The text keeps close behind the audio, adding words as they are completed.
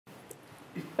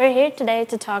We're here today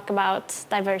to talk about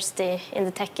diversity in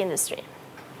the tech industry.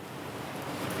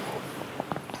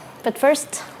 But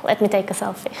first, let me take a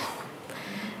selfie.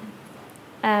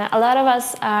 A lot of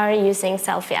us are using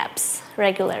selfie apps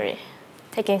regularly,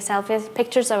 taking selfies,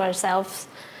 pictures of ourselves.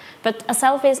 But a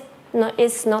selfie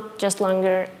is not just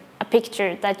longer a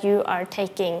picture that you are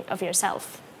taking of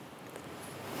yourself.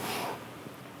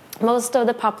 Most of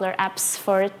the popular apps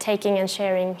for taking and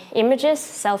sharing images,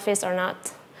 selfies or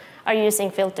not, are using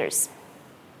filters.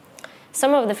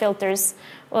 Some of the filters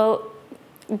will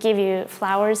give you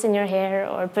flowers in your hair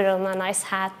or put on a nice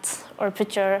hat or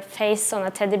put your face on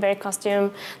a teddy bear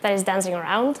costume that is dancing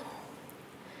around.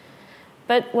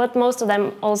 But what most of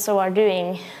them also are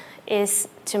doing is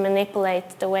to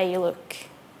manipulate the way you look.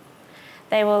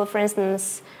 They will, for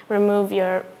instance, remove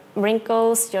your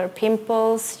wrinkles, your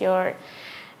pimples, your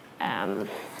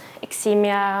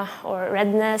eczema or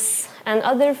redness, and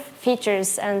other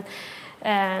features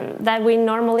that we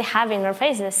normally have in our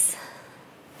faces.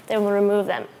 They will remove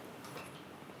them.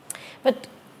 But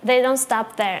they don't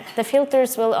stop there. The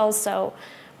filters will also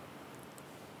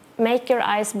make your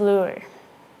eyes bluer,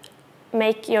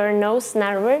 make your nose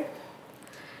narrower,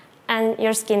 and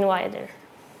your skin wider.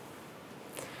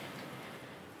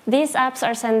 These apps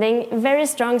are sending very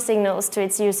strong signals to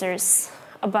its users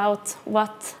about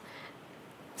what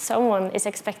someone is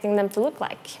expecting them to look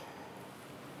like.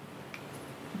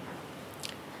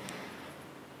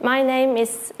 My name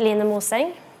is Line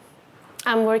Moseng.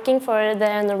 I'm working for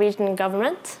the Norwegian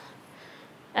government,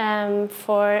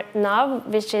 for NAV,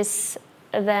 which is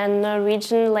the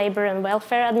Norwegian Labor and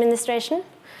Welfare Administration,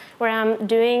 where I'm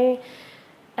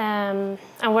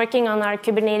working on our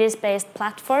Kubernetes-based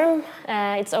platform.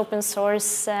 It's open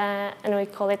source, and we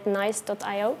call it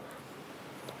nice.io.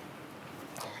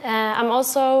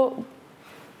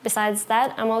 Besides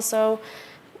that, I'm also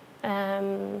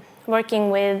working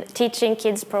with teaching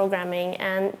kids programming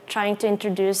and trying to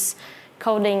introduce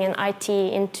coding and IT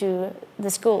into the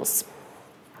schools.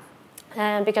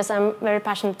 Because I'm very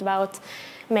passionate about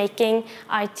making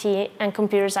IT and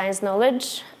computer science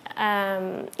knowledge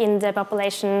in the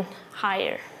population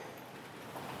higher.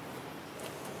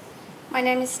 My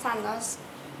name is Tannaz,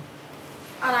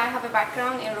 and I have a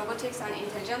background in robotics and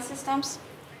intelligence systems.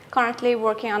 Currently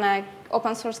working on an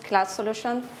open source cloud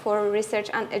solution for research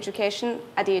and education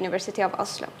at the University of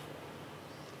Oslo.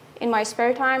 In my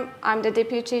spare time, I'm the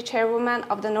deputy chairwoman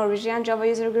of the Norwegian Java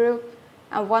user group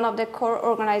and one of the core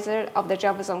organizers of the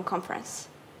Java Zone Conference,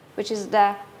 which is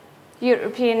the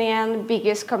European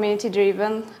biggest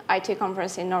community-driven IT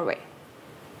conference in Norway.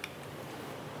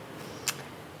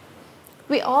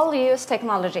 We all use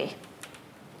technology,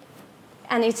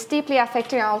 and it's deeply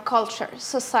affecting our culture,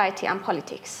 society, and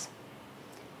politics.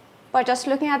 By just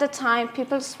looking at the time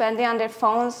people spending on their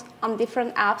phones, on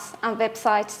different apps and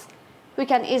websites, we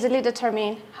can easily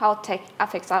determine how tech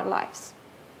affects our lives.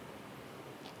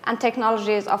 And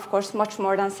technology is, of course, much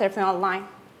more than surfing online.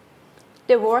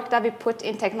 The work that we put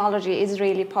in technology is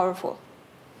really powerful.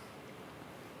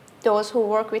 Those who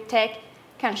work with tech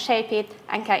can shape it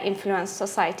and can influence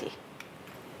society.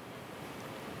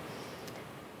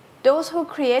 Those who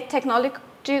create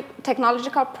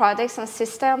technological products and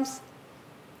systems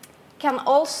can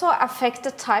also affect the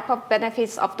type of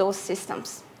benefits of those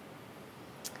systems.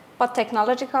 But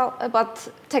technologists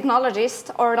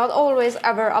are not always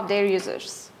aware of their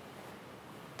users.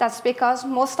 That's because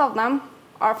most of them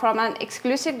are from an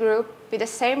exclusive group with the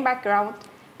same background,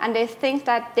 and they think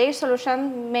that their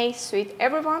solution may suit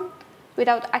everyone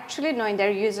without actually knowing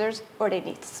their users or their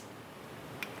needs.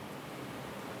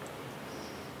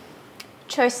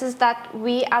 Choices that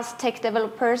we as tech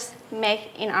developers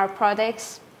make in our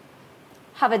products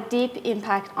have a deep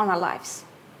impact on our lives.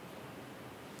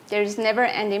 There is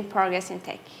never-ending progress in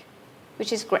tech,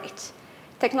 which is great.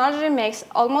 Technology makes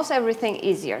almost everything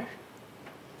easier.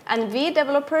 And we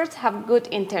developers have good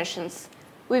intentions.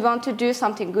 We want to do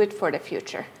something good for the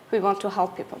future. We want to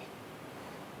help people.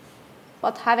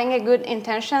 But having a good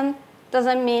intention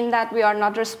doesn't mean that we are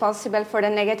not responsible for the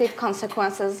negative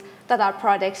consequences that our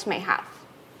products may have.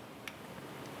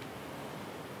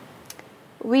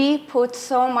 We put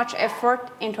so much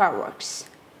effort into our works,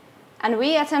 and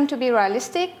we attempt to be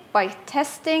realistic by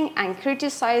testing and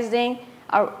criticizing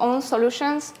our own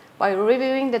solutions by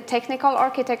reviewing the technical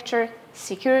architecture,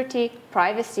 security,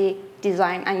 privacy,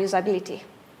 design, and usability.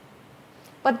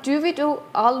 But do we do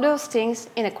all those things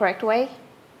in a correct way?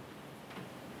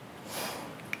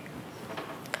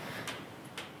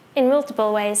 In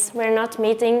multiple ways, we're not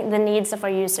meeting the needs of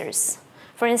our users.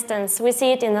 For instance, we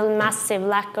see it in the massive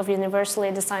lack of universally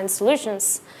designed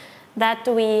solutions that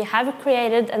we have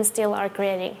created and still are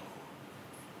creating.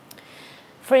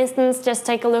 For instance, just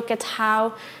take a look at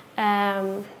how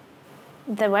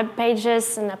the web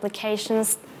pages and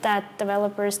applications that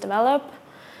developers develop,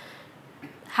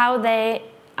 how they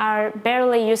are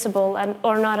barely usable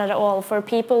or not at all for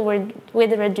people with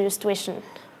reduced vision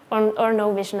or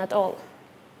no vision at all.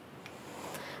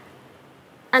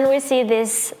 And we see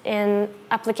this in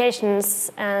applications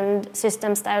and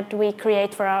systems that we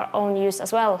create for our own use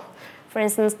as well. For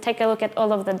instance, take a look at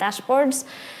all of the dashboards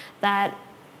that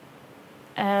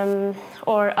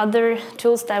or other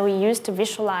tools that we use to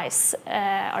visualize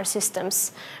our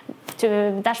systems, to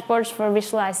dashboards for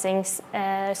visualizing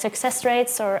success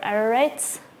rates or error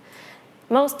rates.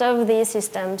 Most of these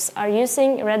systems are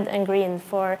using red and green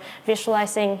for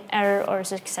visualizing error or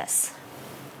success.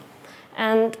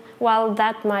 And while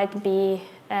that might be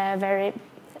very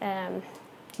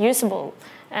usable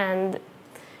and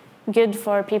good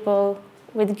for people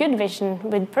with good vision,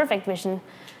 with perfect vision,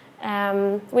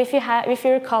 if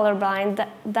you're colorblind,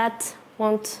 that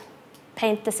won't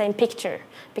paint the same picture,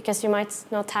 because you might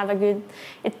not have you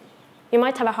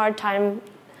might have a hard time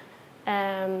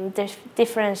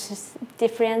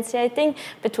differentiating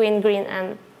between green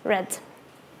and red.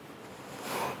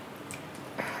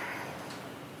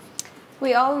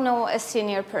 We all know a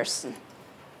senior person.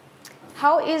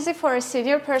 How easy for a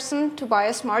senior person to buy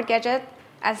a smart gadget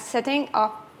and setting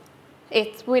up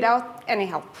it without any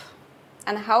help?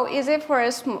 And how easy for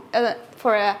a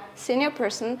senior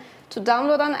person to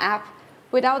download an app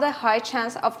without a high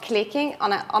chance of clicking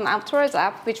on an unauthorized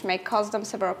app, which may cause them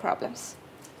several problems?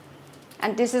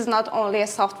 And this is not only a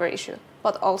software issue,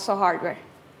 but also hardware.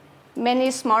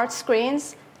 Many smart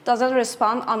screens doesn't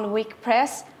respond on weak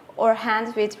press or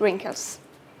hands with wrinkles.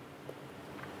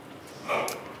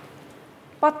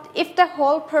 But if the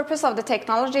whole purpose of the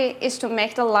technology is to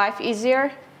make the life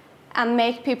easier and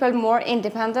make people more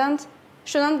independent,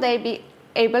 shouldn't they be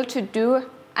able to do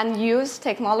and use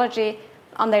technology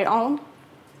on their own?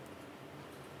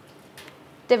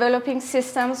 Developing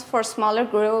systems for smaller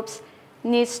groups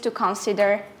needs to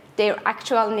consider their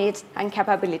actual needs and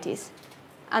capabilities.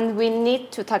 And we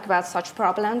need to talk about such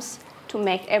problems to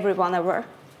make everyone aware.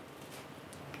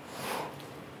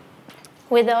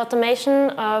 With the automation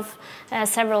of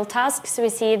several tasks, we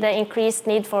see the increased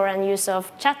need for and use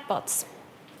of chatbots.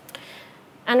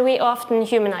 And we often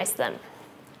humanize them.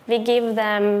 We give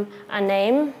them a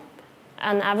name,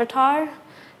 an avatar,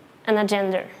 and a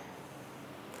gender.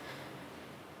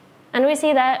 And we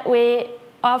see that we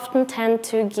often tend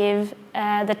to give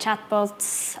the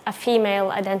chatbots a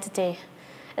female identity,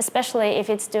 especially if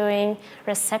it's doing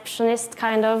receptionist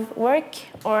kind of work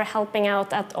or helping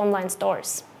out at online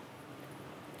stores.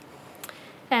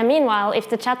 Meanwhile, if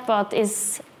the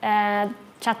chatbot's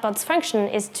function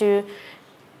is to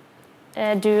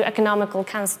do economical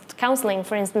counseling,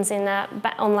 for instance, in an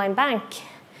online bank,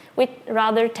 we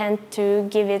rather tend to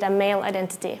give it a male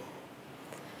identity.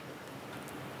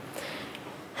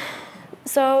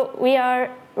 So we are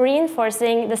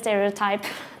reinforcing the stereotype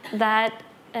that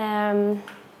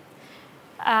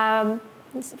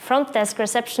front desk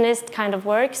receptionist kind of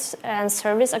works and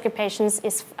service occupations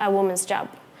is a woman's job,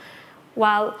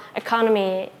 while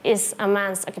economy is a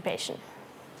man's occupation.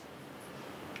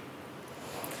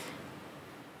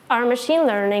 Our machine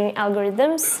learning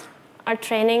algorithms are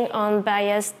training on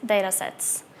biased data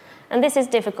sets. And this is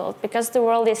difficult because the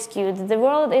world is skewed. The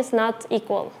world is not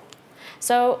equal.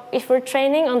 So if we're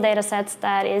training on data sets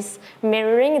that is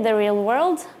mirroring the real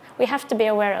world, we have to be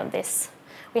aware of this.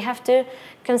 We have to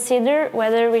consider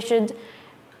whether we should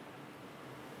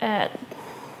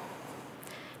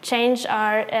change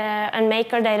and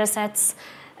make our data sets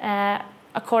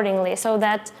accordingly, so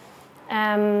that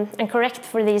and correct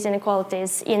for these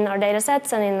inequalities in our data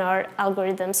sets and in our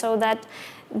algorithms, so that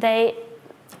they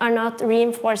are not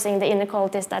reinforcing the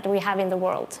inequalities that we have in the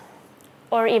world,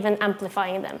 or even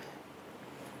amplifying them.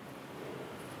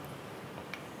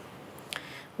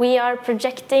 We are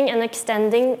projecting and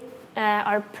extending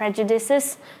our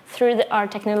prejudices through our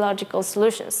technological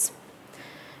solutions.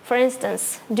 For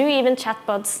instance, do even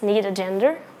chatbots need a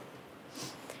gender?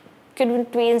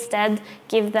 Couldn't we instead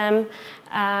give them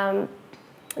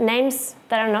names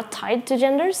that are not tied to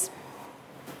genders?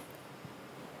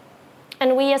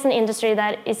 And we, as an industry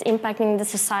that is impacting the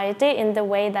society in the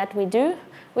way that we do,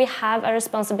 we have a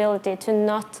responsibility to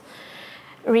not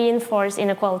reinforce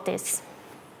inequalities.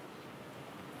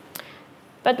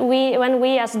 But when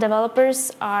we as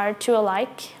developers are too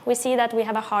alike, we see that we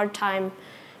have a hard time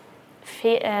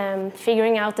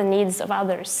figuring out the needs of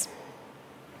others.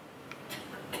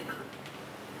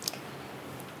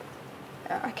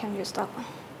 I can use that one.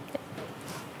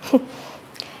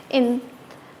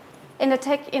 In the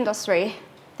tech industry,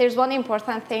 there's one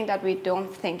important thing that we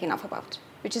don't think enough about,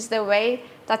 which is the way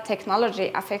that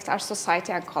technology affects our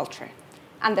society and culture,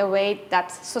 and the way that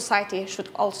society should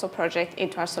also project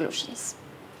into our solutions.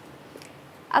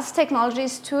 As technology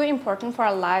is too important for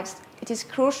our lives, it is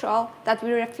crucial that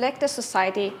we reflect the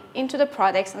society into the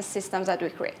products and systems that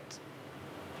we create.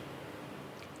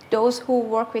 Those who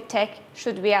work with tech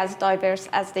should be as diverse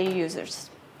as the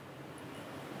users.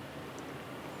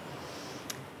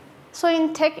 So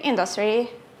in tech industry,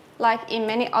 like in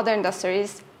many other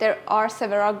industries, there are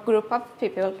several groups of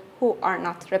people who are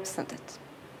not represented.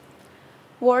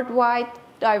 Worldwide,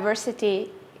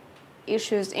 diversity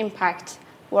issues impact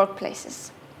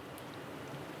workplaces.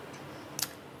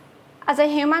 As a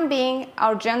human being,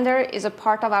 our gender is a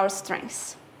part of our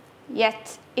strengths,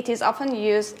 yet it is often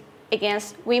used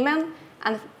against women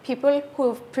and people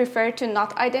who prefer to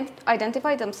not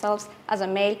identify themselves as a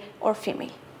male or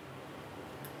female.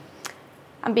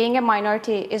 And being a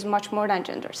minority is much more than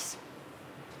genders.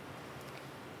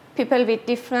 People with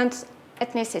different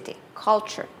ethnicity,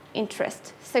 culture,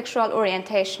 interest, sexual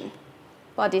orientation,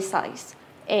 body size,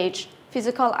 age,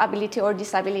 physical ability or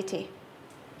disability.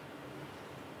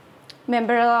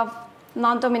 Members of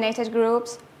non-dominated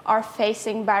groups are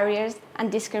facing barriers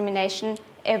and discrimination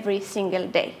every single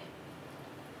day.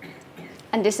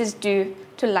 And this is due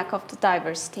to lack of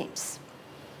diverse teams.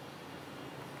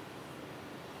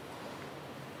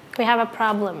 We have a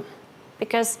problem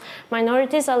because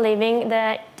minorities are leaving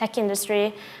the tech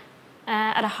industry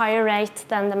at a higher rate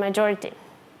than the majority.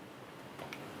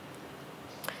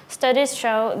 Studies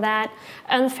show that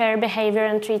unfair behavior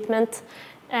and treatment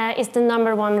is the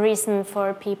 #1 reason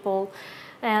for people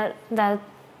that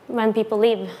when people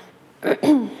leave.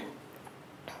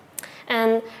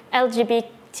 And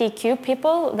LGBTQ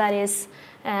people, that is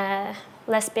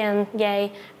lesbian,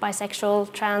 gay,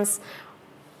 bisexual, trans,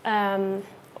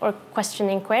 or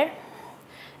questioning queer,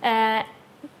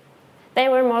 they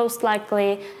were most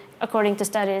likely, according to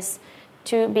studies,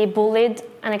 to be bullied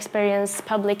and experience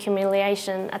public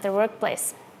humiliation at their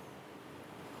workplace.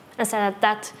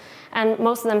 And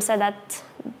most of them said that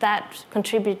that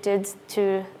contributed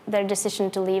to their decision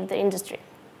to leave the industry.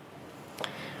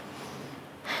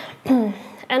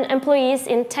 And employees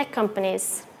in tech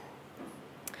companies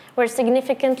were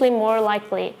significantly more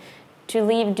likely to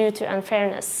leave due to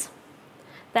unfairness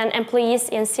than employees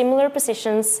in similar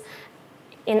positions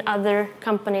in other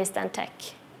companies than tech,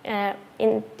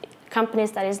 in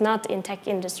companies that is not in tech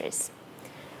industries.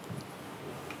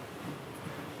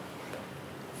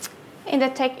 In the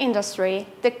tech industry,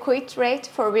 the quit rate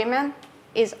for women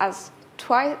is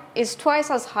twice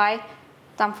as high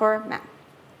than for men,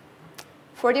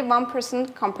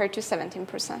 41% compared to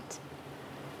 17%.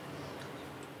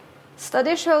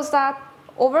 Study shows that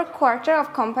over a quarter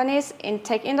of companies in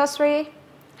tech industry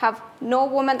have no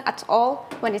women at all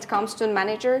when it comes to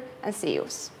manager and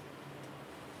CEOs.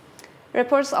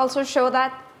 Reports also show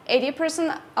that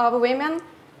 80% of women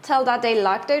tell that they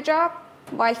like their job,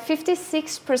 while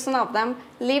 56% of them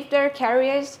leave their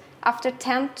careers after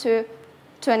 10 to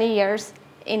 20 years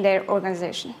in their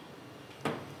organization.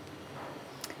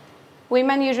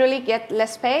 Women usually get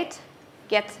less paid,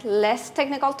 get less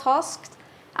technical tasks,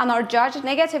 and are judged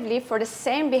negatively for the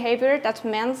same behavior that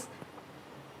men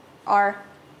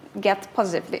get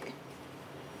positively.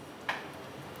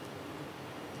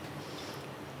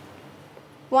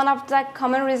 One of the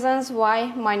common reasons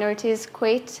why minorities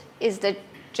quit is the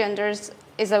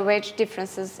wage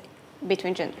differences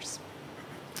between genders.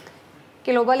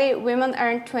 Globally, women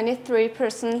earn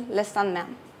 23% less than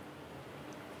men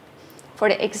for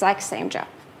the exact same job.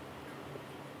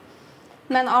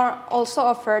 Men are also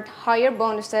offered higher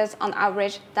bonuses on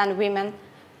average than women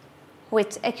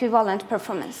with equivalent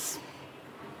performance.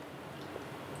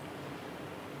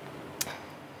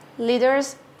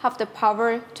 Leaders have the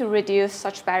power to reduce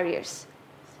such barriers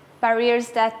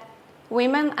that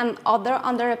women and other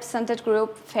underrepresented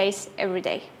groups face every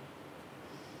day.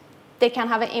 They can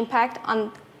have an impact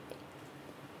on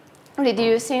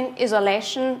reducing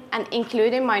isolation and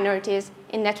including minorities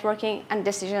in networking and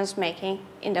decisions making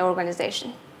in the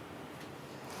organization.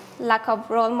 Lack of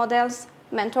role models,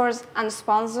 mentors, and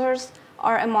sponsors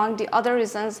are among the other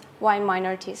reasons why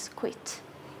minorities quit.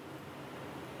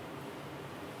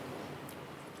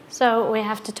 So we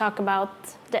have to talk about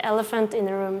the elephant in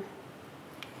the room,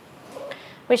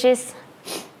 which is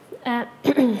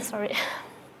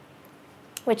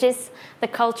which is the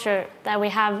culture that we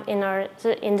have in our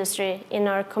industry, in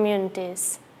our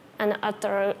communities, and at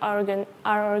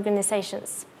our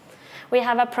organizations. We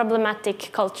have a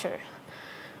problematic culture,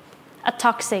 a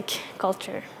toxic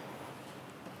culture,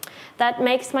 that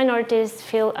makes minorities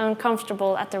feel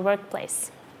uncomfortable at their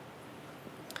workplace.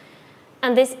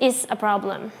 And this is a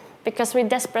problem, because we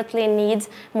desperately need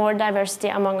more diversity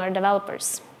among our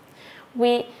developers.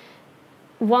 We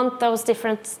want those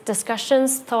different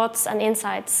discussions, thoughts, and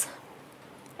insights.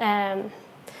 And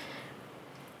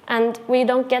we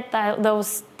don't get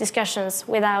those discussions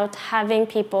without having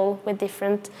people with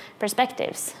different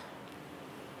perspectives.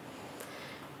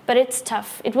 But it's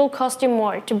tough. It will cost you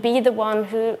more to be the one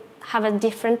who have a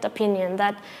different opinion,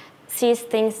 that sees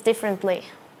things differently,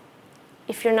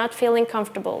 if you're not feeling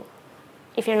comfortable,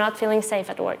 if you're not feeling safe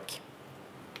at work.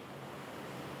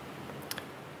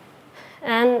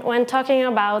 And when talking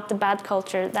about the bad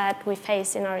culture that we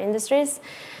face in our industries,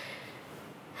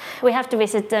 we have to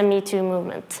visit the Me Too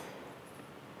movement.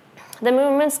 The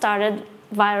movement started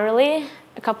virally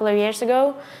a couple of years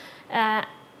ago,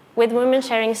 with women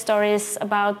sharing stories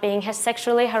about being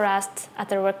sexually harassed at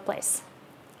their workplace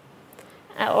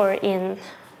or in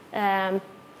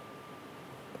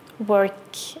work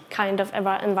kind of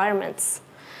environments.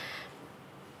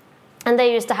 And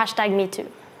they used the hashtag #MeToo.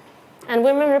 And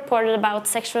women reported about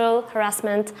sexual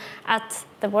harassment at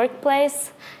the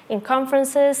workplace, in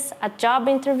conferences, at job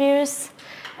interviews,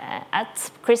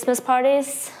 at Christmas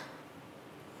parties,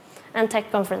 and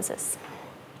tech conferences,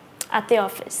 at the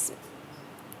office.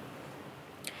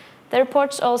 The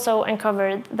reports also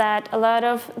uncovered that a lot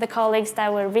of the colleagues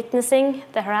that were witnessing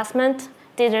the harassment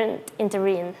didn't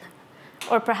intervene,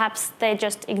 or perhaps they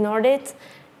just ignored it,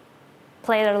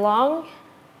 played along,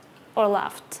 or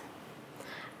laughed.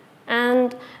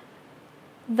 And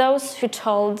those who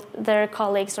told their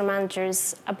colleagues or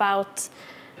managers about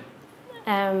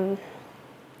the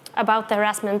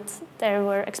harassment they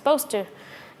were exposed to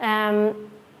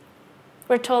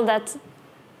were told that,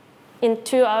 in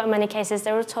too many cases,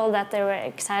 they were told that they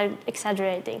were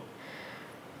exaggerating.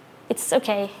 It's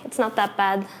okay, it's not that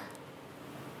bad.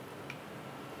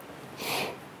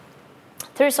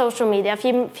 Through social media,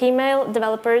 female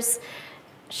developers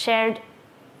shared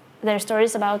their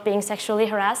stories about being sexually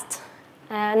harassed,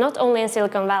 not only in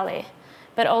Silicon Valley,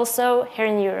 but also here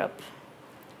in Europe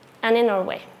and in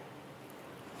Norway.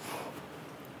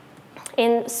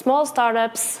 In small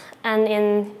startups and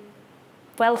in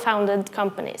well-founded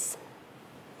companies.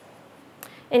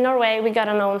 In Norway, we got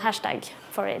an own hashtag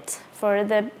for it, for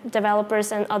the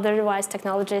developers and otherwise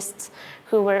technologists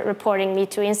who were reporting Me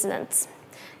Too incidents.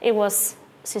 It was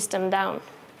System Down,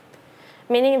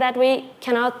 meaning that we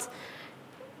cannot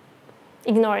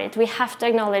ignore it. We have to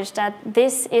acknowledge that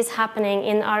this is happening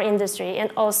in our industry and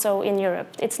also in Europe.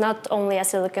 It's not only a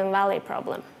Silicon Valley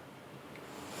problem.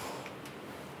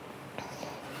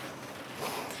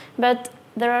 But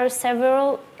there are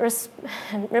several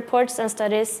reports and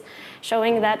studies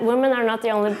showing that women are not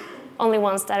the only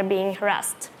ones that are being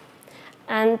harassed.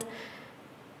 And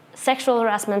sexual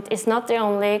harassment is not the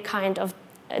only kind of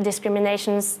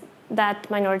discriminations that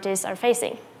minorities are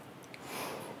facing.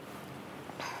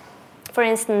 For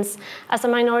instance, as a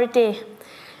minority,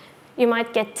 you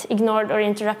might get ignored or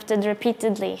interrupted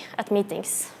repeatedly at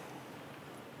meetings.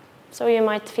 So you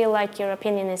might feel like your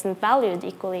opinion isn't valued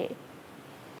equally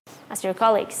as your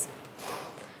colleagues.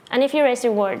 And if you raise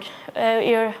your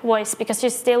voice because you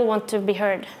still want to be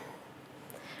heard,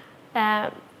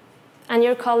 and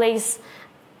your colleagues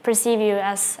perceive you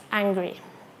as angry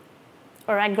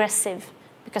or aggressive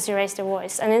because you raised your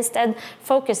voice, and instead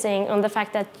focusing on the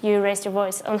fact that you raised your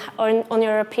voice, on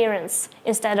your appearance,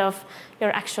 instead of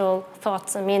your actual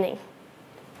thoughts and meaning.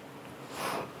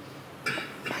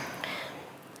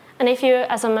 And if you,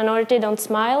 as a minority, don't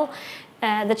smile,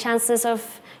 the chances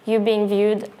of you being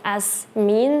viewed as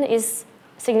mean is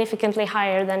significantly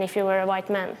higher than if you were a white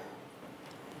man.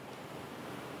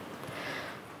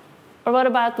 Or what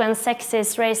about when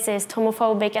sexist, racist,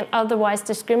 homophobic, and otherwise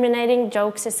discriminating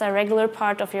jokes is a regular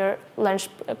part of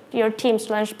your team's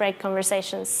lunch break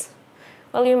conversations?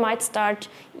 Well, you might start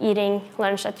eating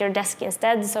lunch at your desk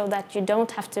instead, so that you don't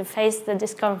have to face the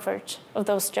discomfort of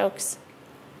those jokes.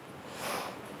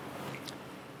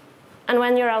 And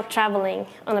when you're out traveling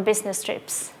on a business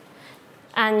trips,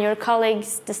 and your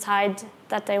colleagues decide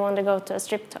that they want to go to a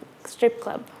strip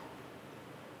club,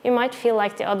 you might feel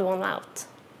like the odd one out.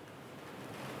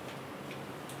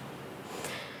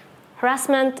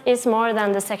 Harassment is more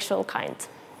than the sexual kind.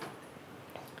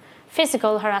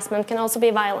 Physical harassment can also be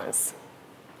violence.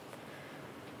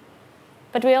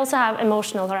 But we also have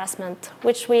emotional harassment,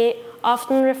 which we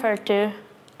often refer to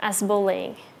as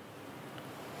bullying.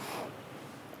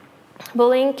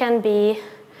 Bullying can be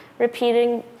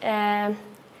repeating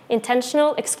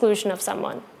intentional exclusion of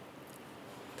someone,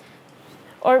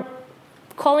 or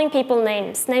calling people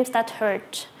names that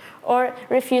hurt, or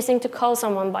refusing to call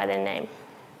someone by their name.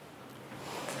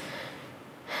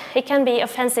 it can be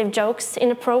offensive jokes,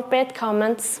 inappropriate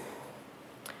comments,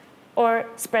 or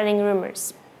spreading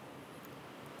rumors.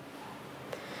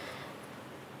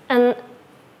 And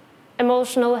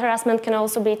emotional harassment can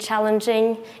also be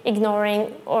challenging,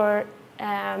 ignoring, or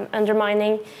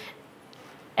undermining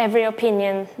every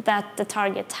opinion that the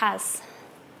target has.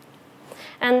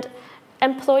 And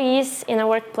employees in a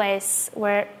workplace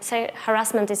where, say,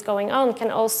 harassment is going on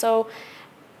can also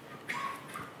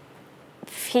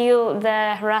feel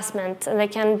the harassment, and they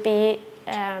can be,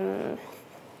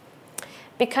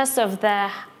 because of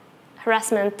the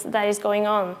harassment that is going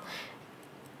on,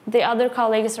 the other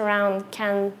colleagues around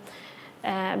can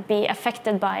be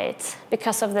affected by it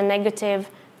because of the negative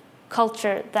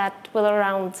culture that will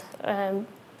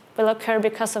occur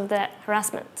because of the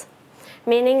harassment.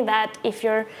 Meaning that if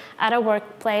you're at a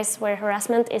workplace where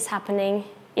harassment is happening,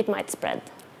 it might spread.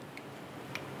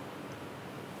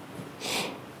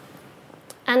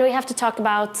 And we have to talk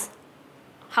about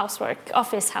housework,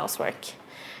 office housework.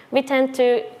 We tend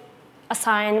to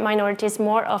assign minorities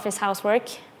more office housework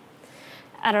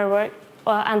at our work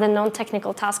and the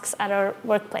non-technical tasks at our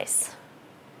workplace.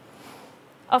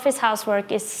 Office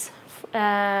housework is,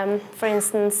 for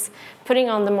instance, putting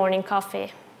on the morning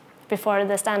coffee before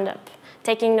the stand-up,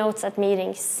 taking notes at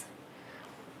meetings,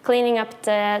 cleaning up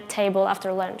the table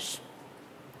after lunch,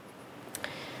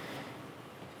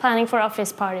 planning for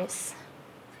office parties.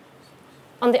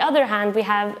 On the other hand, we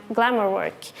have glamour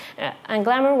work. And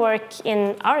glamour work,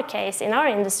 in our case, in our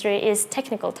industry, is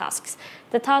technical tasks.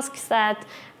 The tasks that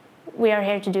we are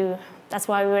here to do. That's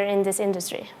why we're in this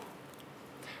industry.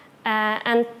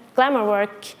 And glamour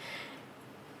work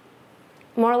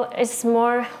is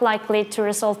more likely to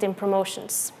result in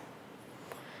promotions.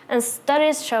 And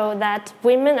studies show that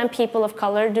women and people of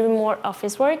color do more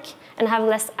office work and have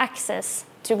less access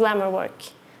to glamour work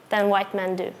than white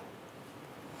men do.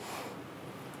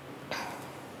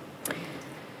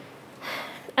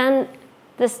 And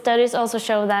the studies also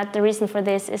show that the reason for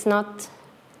this is not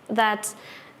that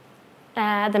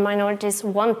the minorities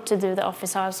want to do the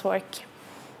office housework,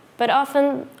 but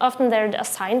often they're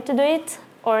assigned to do it,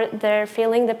 or they're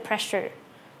feeling the pressure.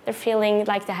 They're feeling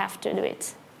like they have to do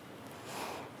it.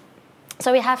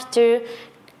 So we have to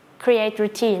create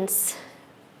routines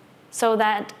so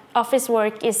that office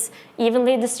work is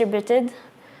evenly distributed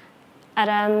at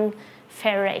a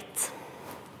fair rate.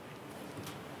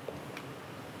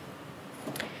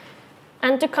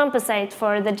 And to compensate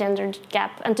for the gender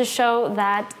gap and to show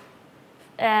that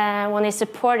one is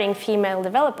supporting female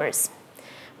developers,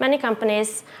 many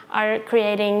companies are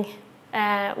creating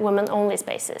women-only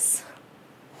spaces.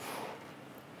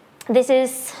 This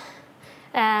is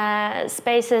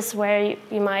spaces where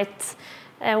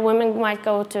women might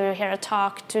go to hear a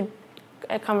talk, to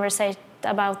conversate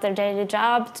about their daily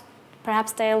job.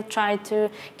 Perhaps they'll try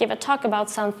to give a talk about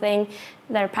something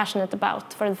they're passionate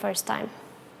about for the first time.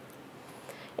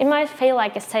 It might feel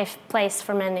like a safe place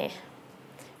for many,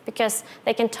 because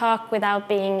they can talk without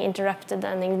being interrupted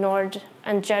and ignored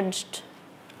and judged.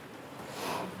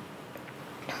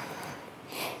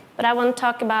 But I want to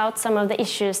talk about some of the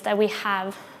issues that we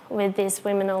have with these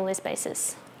women-only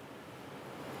spaces.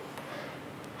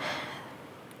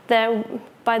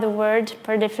 By the word,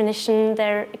 per definition,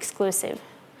 they're exclusive.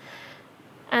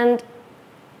 And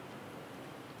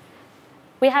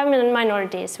we have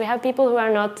minorities. We have people who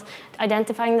are not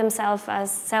identifying themselves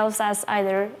as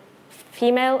either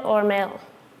female or male.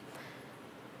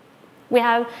 We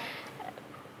have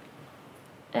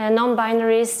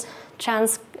non-binaries,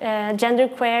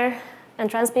 genderqueer, and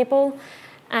trans people.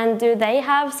 And do they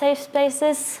have safe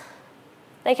spaces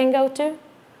they can go to?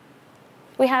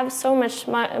 We have so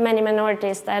many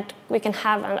minorities that we can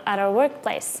have at our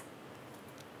workplace.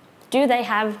 Do they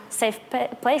have safe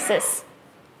places?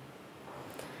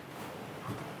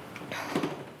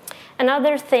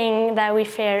 Another thing that we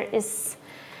fear is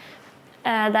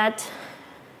that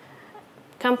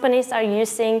companies are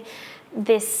using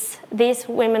these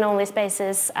women-only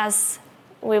spaces as,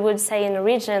 we would say in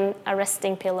Norwegian, a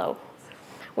resting pillow,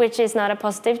 which is not a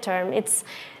positive term. It's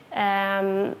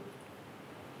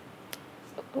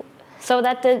so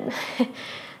that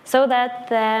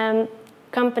the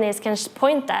companies can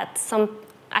point at some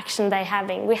action they're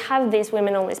having. We have these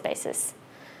women-only spaces.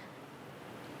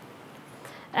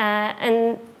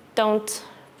 And don't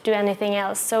do anything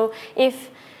else. So if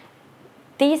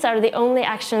these are the only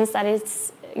actions that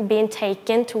is being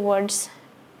taken towards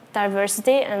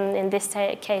diversity, and in this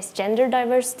case gender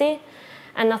diversity,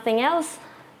 and nothing else,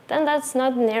 then that's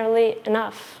not nearly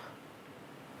enough.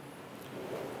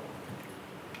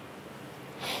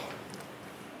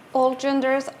 All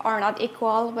genders are not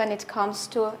equal when it comes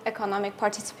to economic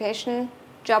participation,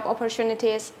 job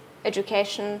opportunities,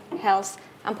 education, health,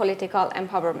 and political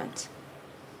empowerment.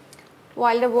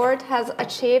 While the world has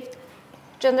achieved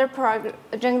gender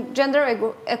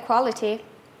equality,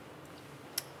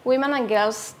 women and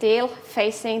girls still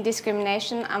facing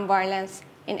discrimination and violence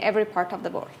in every part of the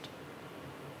world.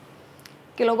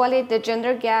 Globally, the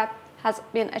gender gap has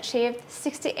been achieved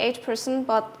 68%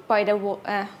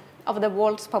 of the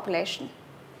world's population.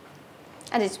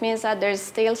 And it means that there is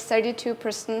still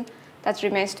 32% that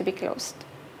remains to be closed.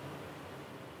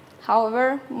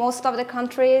 However, most of the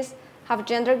countries have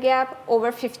gender gap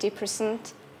over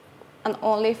 50%, and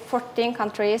only 14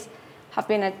 countries have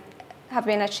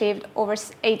been achieved over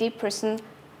 80%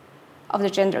 of the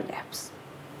gender gaps.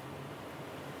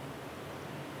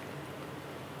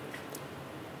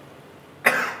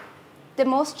 The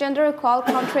most gender equal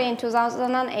country in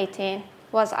 2018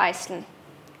 was Iceland.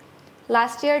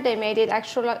 Last year, they made it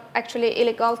actually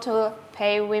illegal to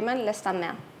pay women less than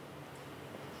men.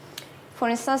 For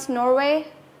instance, Norway,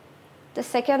 the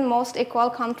second most equal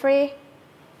country,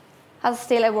 has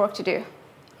still a work to do.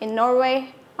 In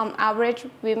Norway, on average,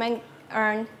 women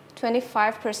earn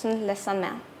 25% less than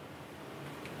men.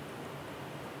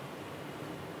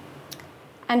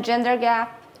 And gender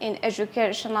gap in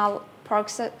educational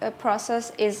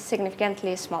process is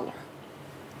significantly smaller.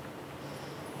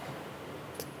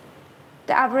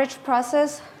 The average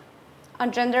process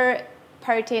on gender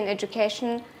parity in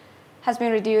education has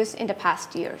been reduced in the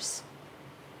past years.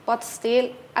 But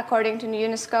still, according to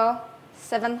UNESCO,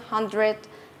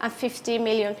 750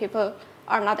 million people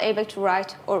are not able to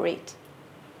write or read.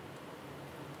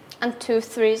 And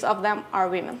 2/3 of them are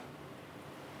women.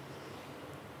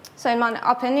 So in my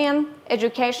opinion,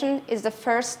 education is the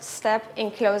first step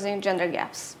in closing gender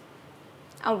gaps.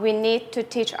 And we need to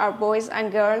teach our boys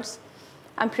and girls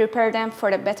and prepare them for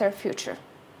a better future.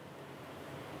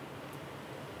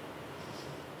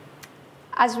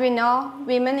 As we know,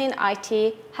 women in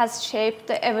IT has shaped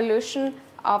the evolution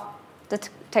of the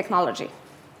technology.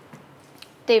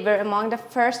 They were among the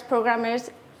first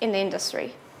programmers in the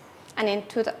industry. And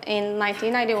in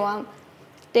 1991,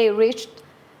 they reached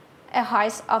a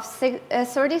high of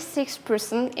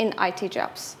 36% in IT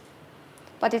jobs.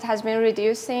 But it has been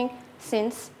reducing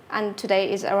since, and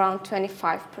today is around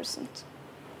 25%.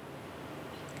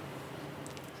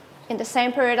 In the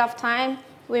same period of time,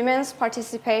 women's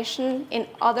participation in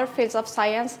other fields of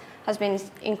science has been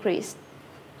increased.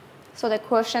 So the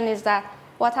question is that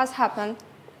what has happened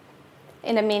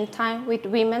in the meantime with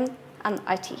women and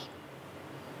IT?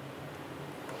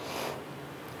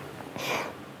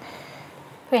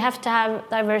 We have to have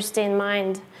diversity in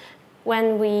mind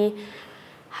when we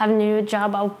have new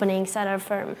job openings at our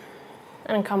firm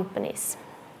and companies.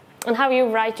 And how you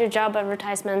write your job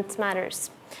advertisement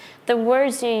matters. The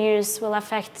words you use will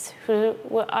affect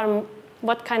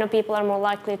what kind of people are more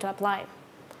likely to apply.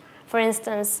 For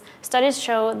instance, studies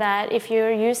show that if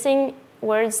you're using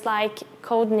words like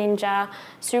code ninja,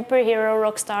 superhero,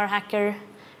 rockstar, hacker,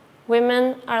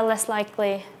 women are less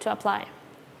likely to apply.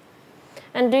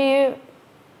 And do you,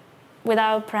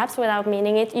 perhaps without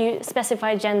meaning it, you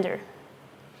specify gender.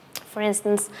 For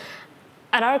instance,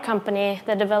 at our company,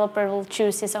 the developer will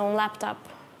choose his own laptop.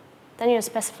 Then you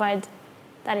specified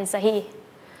that is a he.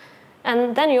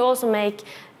 And then you also make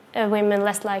women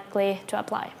less likely to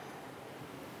apply.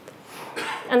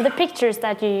 And the pictures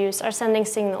that you use are sending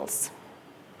signals.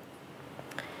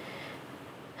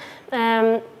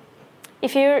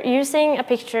 If you're using a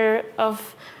picture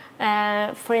of,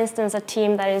 for instance, a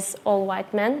team that is all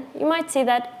white men, you might see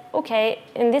that, okay,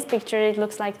 in this picture it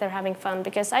looks like they're having fun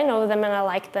because I know them and I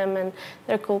like them and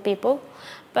they're cool people.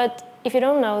 But if you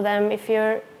don't know them, if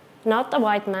you're not a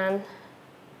white man,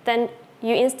 then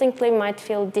you instinctively might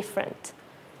feel different.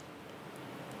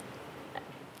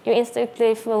 You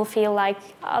instinctively will feel like,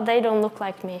 oh, they don't look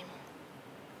like me.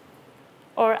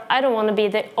 Or I don't want to be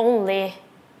the only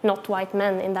not white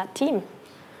man in that team.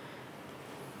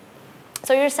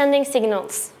 So you're sending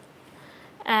signals.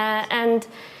 And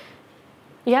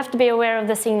you have to be aware of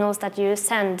the signals that you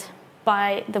send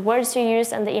by the words you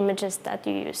use and the images that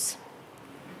you use.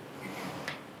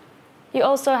 You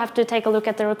also have to take a look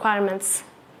at the requirements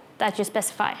that you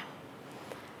specify.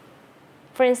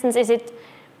 For instance, is it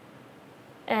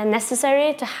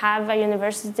necessary to have a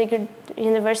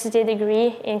university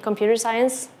degree in computer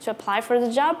science to apply for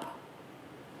the job?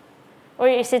 Or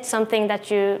is it something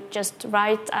that you just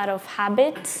write out of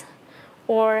habit,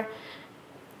 or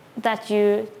that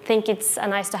you think it's a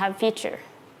nice to have feature?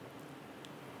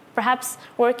 Perhaps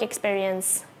work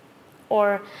experience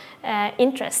or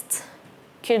interest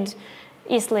could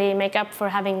easily make up for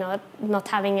not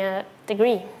having a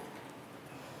degree.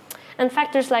 And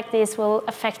factors like these will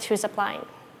affect who's applying.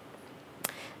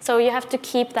 So you have to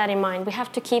keep that in mind. We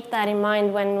have to keep that in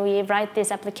mind when we write these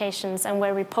applications and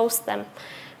where we post them,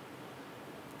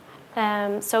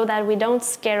 so that we don't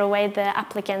scare away the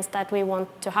applicants that we want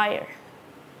to hire,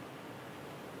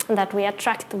 and that we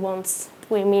attract the ones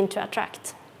we mean to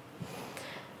attract.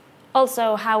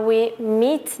 Also, how we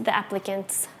meet the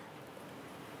applicants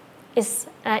is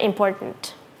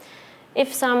important.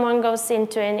 If someone goes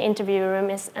into an interview room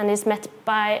and is met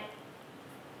by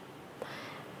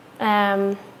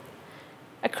a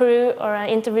crew or an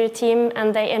interview team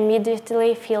and they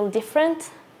immediately feel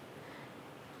different,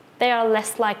 they are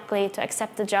less likely to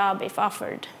accept the job if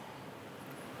offered.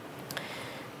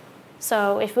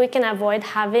 So if we can avoid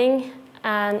having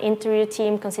an interview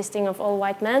team consisting of all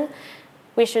white men,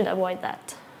 we should avoid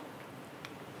that.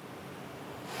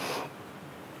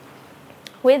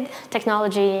 With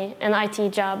technology and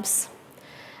IT jobs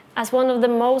as one of the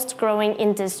most growing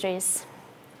industries,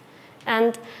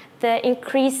 and the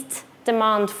increased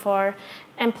demand for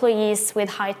employees with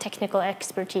high technical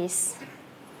expertise,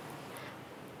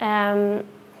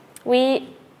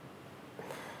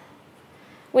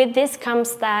 with this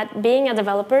comes that being a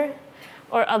developer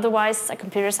or otherwise a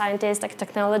computer scientist, a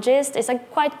technologist, is a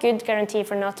quite good guarantee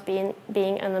for not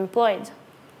being unemployed.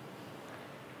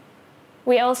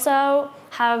 We also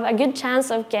have a good chance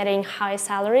of getting high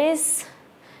salaries,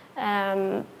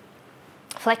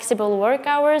 flexible work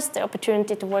hours, the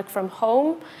opportunity to work from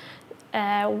home,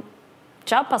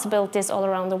 job possibilities all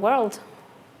around the world,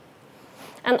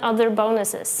 and other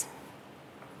bonuses.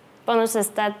 Bonuses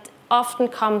that often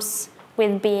comes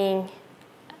with being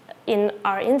in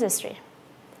our industry.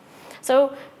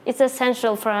 So it's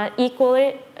essential for an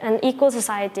equal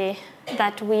society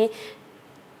that we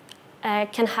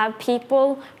can have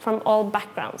people from all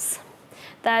backgrounds.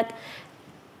 That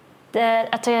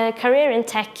a career in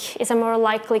tech is a more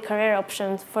likely career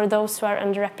option for those who are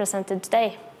underrepresented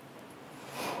today.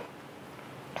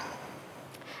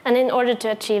 And in order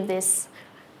to achieve this,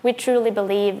 we truly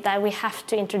believe that we have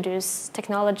to introduce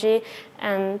technology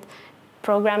and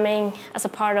programming as a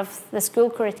part of the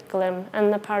school curriculum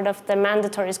and a part of the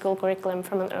mandatory school curriculum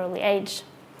from an early age.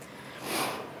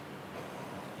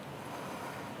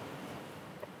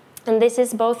 And this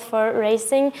is both for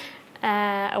raising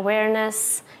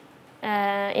awareness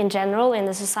in general in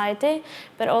the society,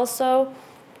 but also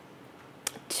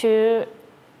to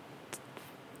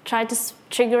try to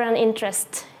trigger an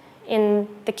interest in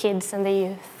the kids and the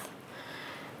youth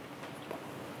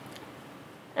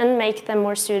and make them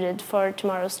more suited for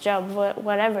tomorrow's job,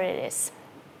 whatever it is.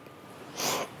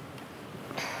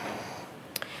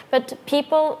 But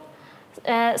people,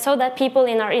 so that people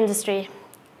in our industry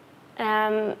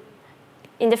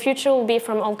in the future will be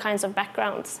from all kinds of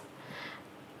backgrounds.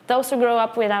 Those who grow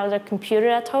up without a computer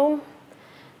at home,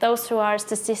 those who are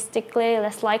statistically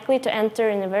less likely to enter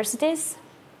universities,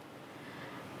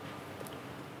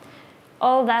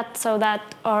 all that so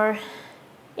that our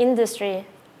industry,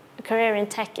 a career in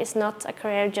tech, is not a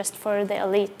career just for the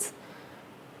elite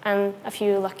and a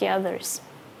few lucky others.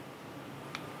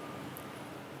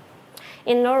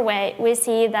 In Norway, we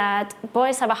see that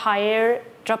boys have a higher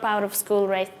dropout of school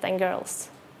rate than girls.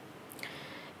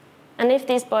 And if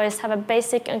these boys have a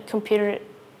basic computer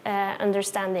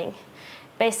understanding,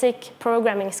 basic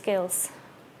programming skills,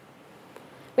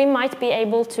 we might be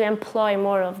able to employ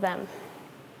more of them.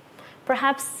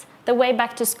 Perhaps the way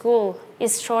back to school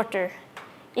is shorter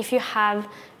if you have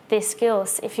these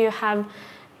skills, if you have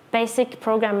basic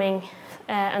programming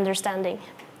understanding.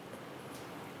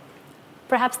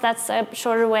 Perhaps that's a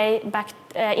shorter way back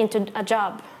into a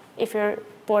job if you're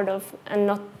bored of and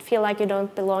not feel like you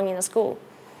don't belong in a school.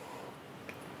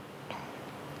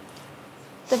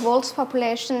 The world's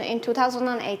population in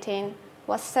 2018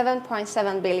 was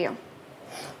 7.7 billion.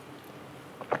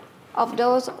 Of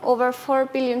those, over 4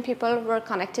 billion people were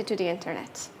connected to the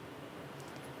internet.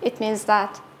 It means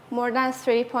that more than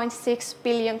 3.6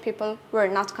 billion people were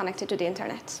not connected to the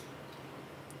internet.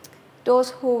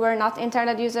 Those who were not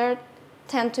internet users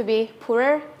tend to be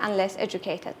poorer and less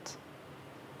educated.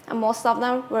 And most of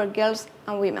them were girls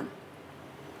and women.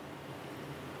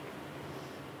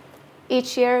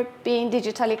 Each year, being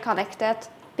digitally connected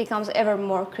becomes ever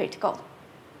more critical.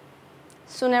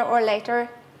 Sooner or later,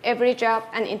 every job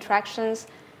and interactions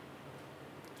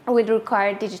will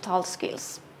require digital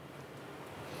skills.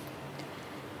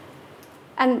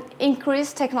 And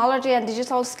increased technology and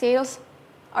digital skills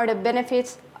are the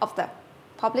benefits of the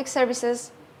public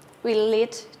services, will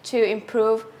lead to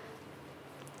improve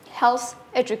health,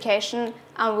 education,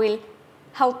 and will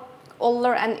help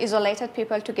older and isolated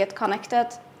people to get connected,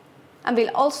 and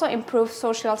will also improve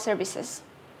social services.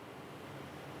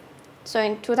 So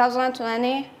in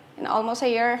 2020, in almost a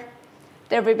year,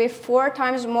 there will be 4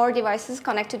 times more devices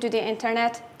connected to the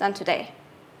internet than today.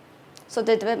 So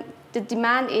the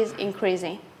demand is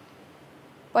increasing.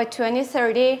 By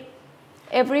 2030,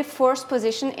 every 4th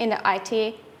position in the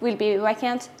IT will be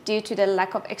vacant due to the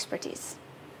lack of expertise.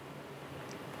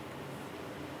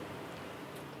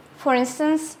 For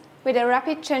instance, with the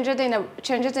rapid changes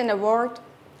in the world,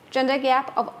 gender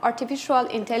gap of artificial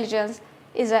intelligence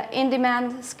is an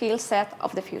in-demand skill set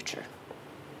of the future.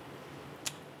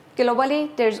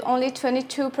 Globally, there's only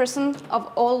 22%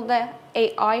 of all the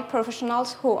AI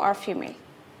professionals who are female.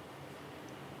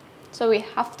 So with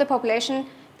half the population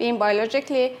being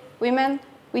biologically women,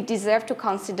 we deserve to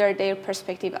consider their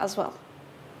perspective as well.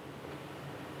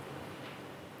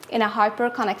 In a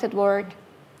hyper-connected world,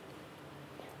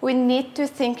 we need to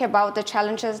think about the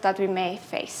challenges that we may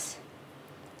face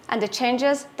and the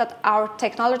changes that our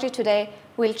technology today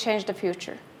will change the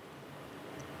future.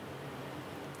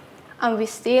 And we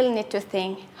still need to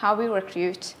think how we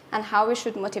recruit and how we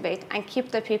should motivate and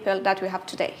keep the people that we have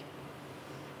today.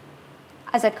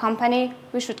 As a company,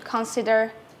 we should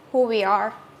consider who we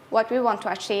are, what we want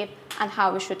to achieve, and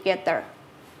how we should get there.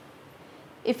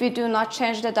 If we do not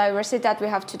change the diversity that we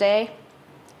have today,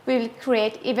 we will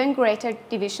create even greater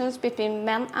divisions between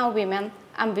men and women,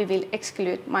 and we will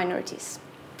exclude minorities.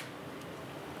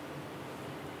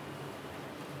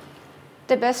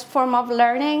 The best form of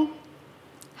learning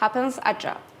happens at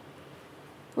job.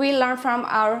 We learn from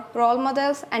our role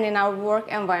models and in our work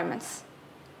environments.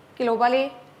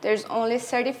 Globally, there's only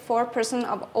 34%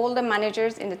 of all the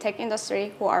managers in the tech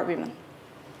industry who are women,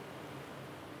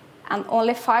 and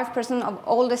only 5% of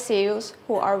all the CEOs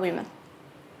who are women.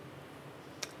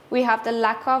 We have the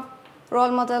lack of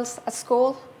role models at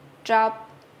school, job,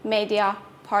 media,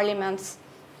 parliaments,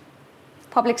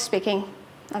 public speaking,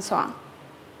 and so on.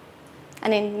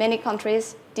 And in many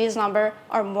countries, these numbers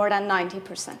are more than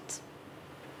 90%.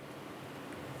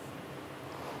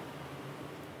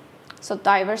 So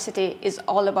diversity is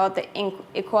all about the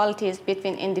inequalities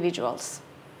between individuals.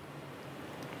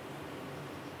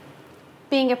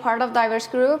 Being a part of a diverse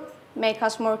group makes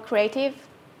us more creative.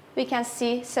 We can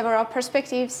see several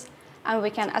perspectives, and we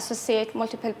can associate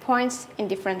multiple points in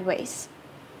different ways.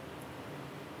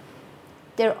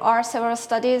 There are several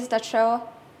studies that show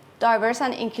diverse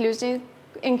and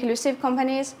inclusive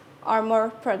companies are more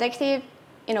productive,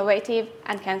 innovative,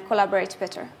 and can collaborate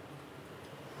better.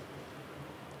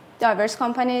 Diverse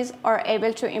companies are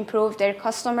able to improve their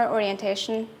customer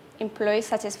orientation, employee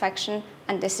satisfaction,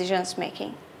 and decisions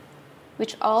making,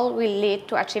 which all will lead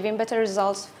to achieving better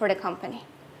results for the company.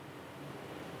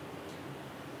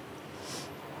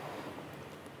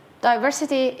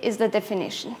 Diversity is the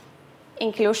definition.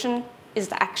 Inclusion is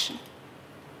the action.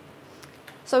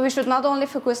 So we should not only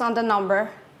focus on the number.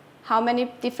 How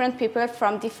many different people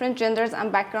from different genders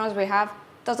and backgrounds we have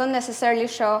doesn't necessarily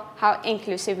show how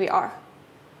inclusive we are.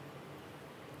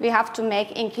 We have to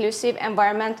make inclusive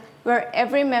environment where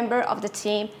every member of the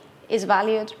team is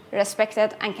valued,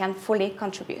 respected, and can fully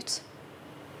contribute.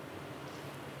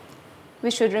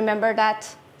 We should remember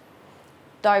that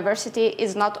diversity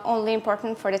is not only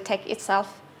important for the tech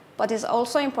itself, but is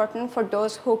also important for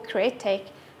those who create tech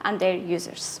and their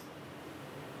users.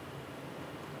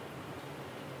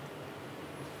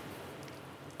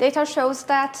 Data shows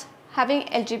that having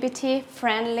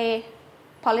LGBT-friendly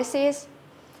policies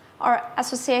are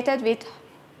associated with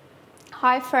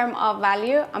high firm of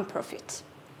value and profit.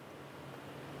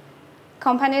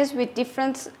 Companies with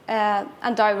different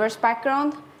and diverse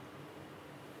background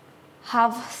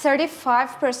have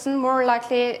 35% more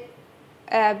likely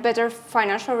better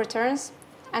financial returns,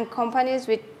 and companies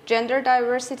with gender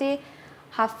diversity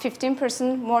have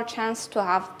 15% more chance to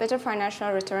have better financial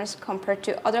returns compared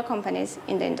to other companies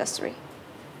in the industry.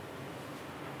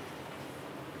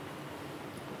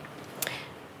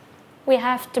 We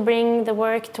have to bring the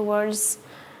work towards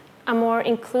a more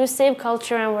inclusive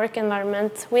culture and work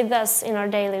environment with us in our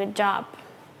daily job.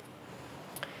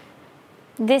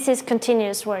 This is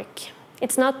continuous work.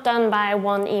 It's not done by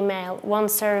one email, one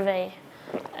survey,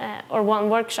 or one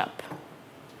workshop.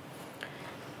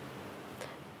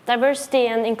 Diversity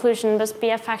and inclusion must be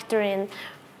a factor in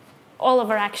all of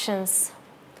our actions,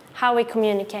 how we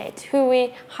communicate, who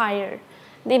we hire.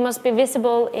 They must be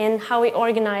visible in how we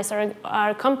organize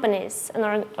our companies and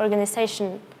our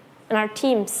organization and our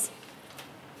teams.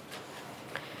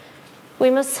 We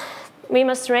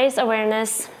must raise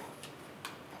awareness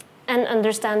and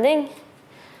understanding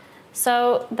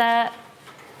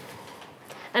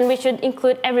and we should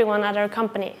include everyone at our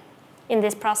company in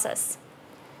this process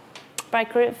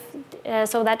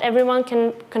so that everyone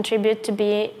can contribute to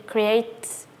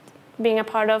create being a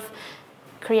part of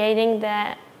creating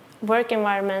the work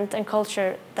environment and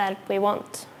culture that we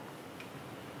want.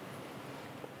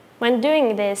 When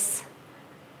doing this,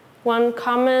 one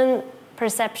common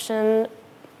perception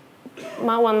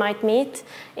one might meet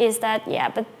is that, yeah,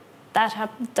 but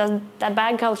that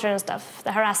bad culture and stuff,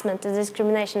 the harassment, the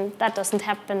discrimination, that doesn't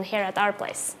happen here at our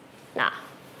place. Nah.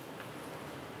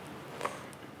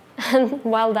 And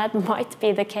while that might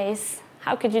be the case,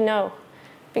 how could you know?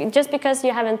 Just because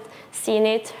you haven't seen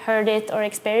it, heard it, or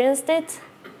experienced it,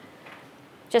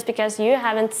 just because you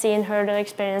haven't seen, heard, or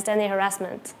experienced any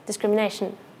harassment,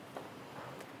 discrimination,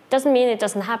 doesn't mean it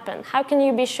doesn't happen. How can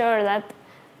you be sure that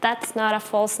that's not a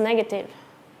false negative?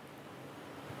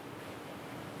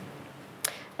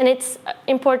 And it's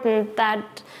important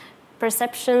that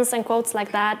perceptions and quotes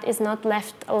like that is not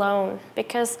left alone,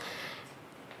 because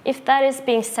if that is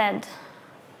being said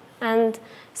and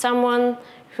someone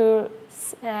who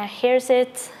hears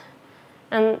it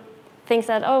and thinks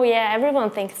that, oh yeah, everyone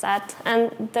thinks that,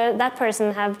 and that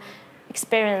person have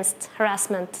experienced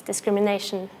harassment,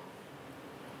 discrimination,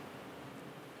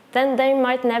 then they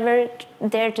might never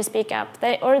dare to speak up,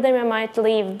 or they might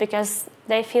leave because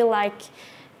they feel like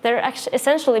they're actually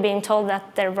essentially being told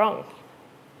that they're wrong.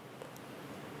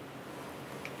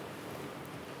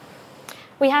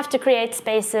 We have to create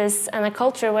spaces and a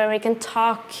culture where we can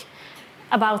talk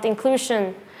about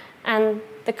inclusion and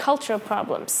the cultural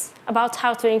problems, about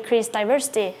how to increase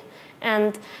diversity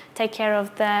and take care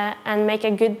of and make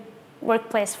a good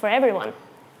workplace for everyone.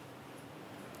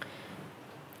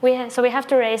 So we have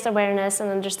to raise awareness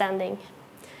and understanding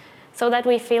so that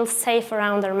we feel safe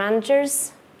around our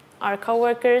managers, our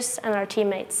coworkers, and our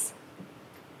teammates.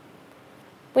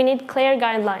 We need clear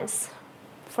guidelines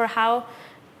for how,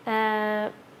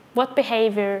 what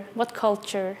behavior, what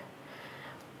culture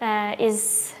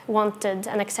is wanted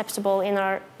and acceptable in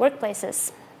our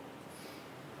workplaces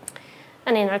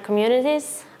and in our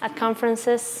communities, at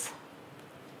conferences.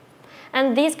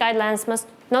 And these guidelines must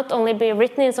not only be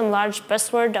written in some large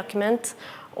buzzword document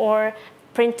or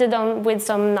printed on with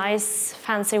some nice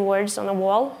fancy words on a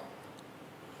wall.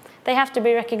 They have to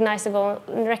be recognizable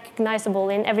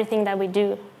in everything that we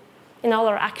do, in all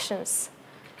our actions,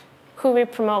 who we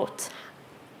promote.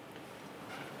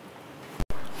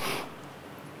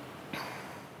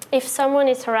 If someone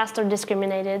is harassed or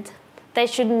discriminated, they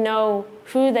should know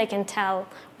who they can tell,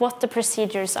 what the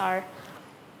procedures are,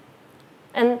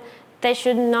 and they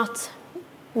should not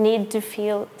need to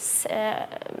feel,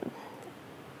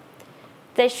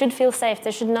 they should feel safe,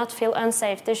 they should not feel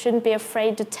unsafe, they shouldn't be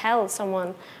afraid to tell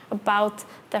someone about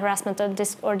the harassment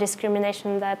or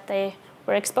discrimination that they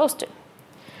were exposed to.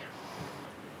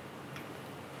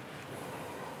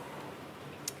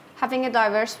 Having a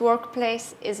diverse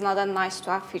workplace is not a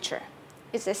nice-to-have feature.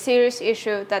 It's a serious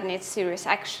issue that needs serious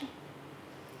action.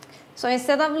 So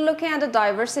instead of looking at the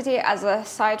diversity as a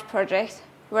side project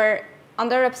where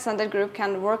underrepresented group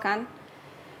can work on,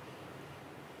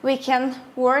 we can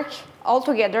work all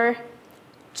together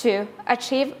to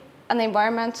achieve an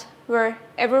environment where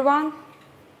everyone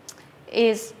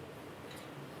is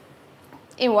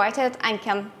invited and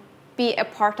can be a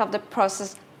part of the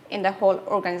process in the whole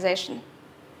organization.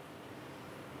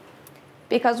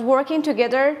 Because working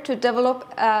together to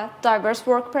develop a diverse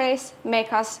workplace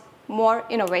makes us more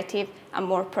innovative and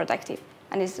more productive,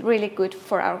 and is really good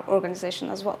for our organization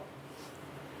as well.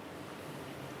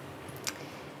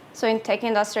 So in tech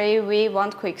industry, we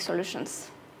want quick solutions,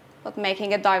 but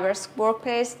making a diverse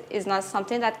workplace is not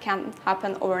something that can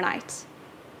happen overnight.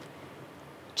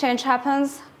 Change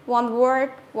happens one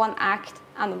word, one act,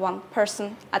 and one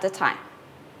person at a time.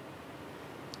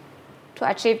 To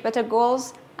achieve better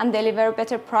goals and deliver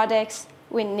better products,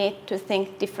 we need to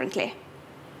think differently.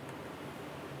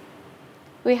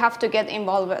 We have to get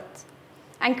involved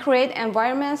and create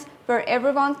environments where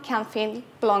everyone can feel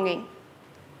belonging.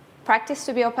 Practice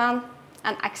to be open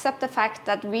and accept the fact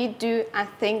that we do and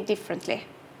think differently.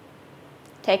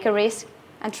 Take a risk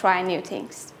and try new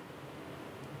things.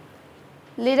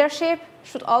 Leadership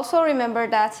should also remember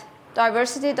that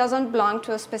diversity doesn't belong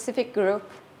to a specific group,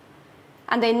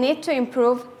 and they need to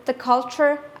improve the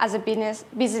culture as a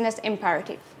business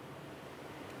imperative.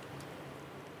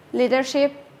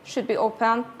 Leadership should be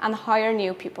open and hire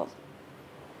new people.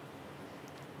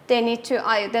 They need to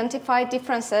identify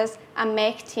differences and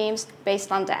make teams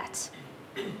based on that.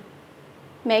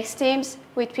 Make teams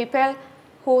with people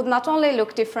who not only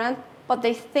look different, but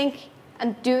they think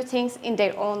and do things in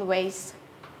their own ways.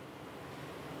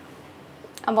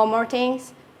 And one more thing,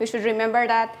 we should remember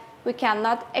that we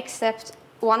cannot accept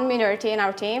one minority in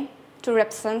our team to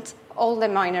represent all the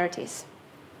minorities.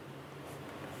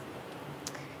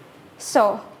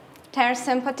 So, turn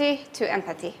sympathy to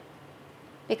empathy.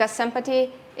 Because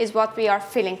sympathy is what we are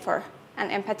feeling for,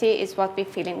 and empathy is what we're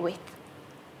feeling with.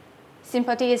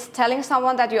 Sympathy is telling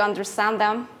someone that you understand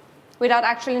them without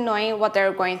actually knowing what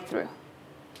they're going through.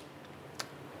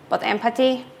 But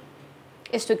empathy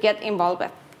is to get involved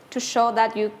with, to show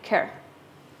that you care.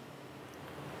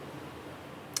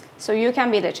 So you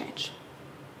can be the change.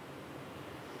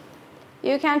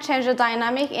 You can change the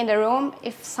dynamic in the room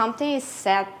if something is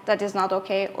said that is not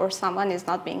okay or someone is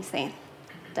not being seen.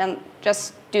 Then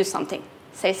just do something,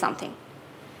 say something.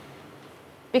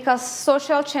 Because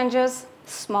social changes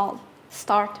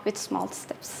start with small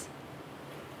steps.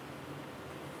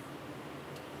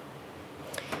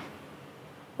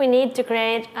 We need to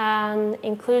create an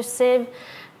inclusive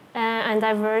and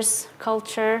diverse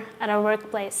culture at our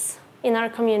workplace, in our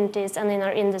communities, and in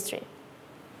our industry.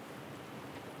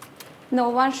 No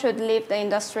one should leave the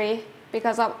industry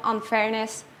because of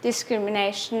unfairness,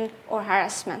 discrimination, or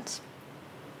harassment.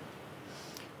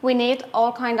 We need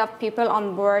all kinds of people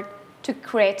on board to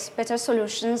create better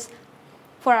solutions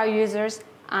for our users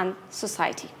and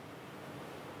society.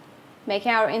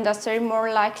 Making our industry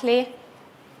more likely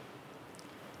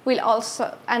will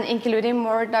also, and including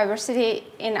more diversity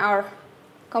in our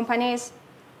companies,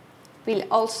 will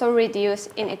also reduce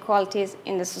inequalities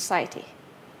in the society.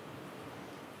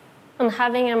 And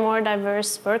having a more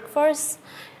diverse workforce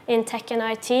in tech and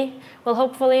IT will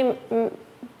hopefully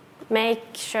make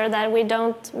sure that we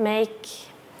don't make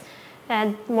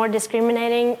more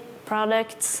discriminating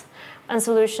products and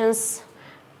solutions,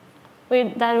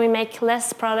 that we make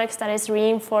less products that is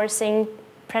reinforcing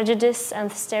prejudice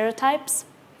and stereotypes.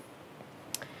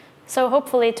 So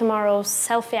hopefully tomorrow's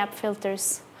selfie app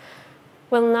filters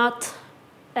will not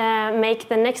make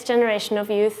the next generation of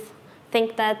youth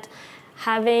think that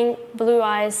having blue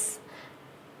eyes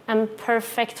and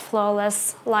perfect,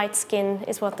 flawless, light skin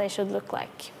is what they should look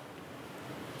like.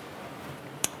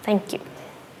 Thank you.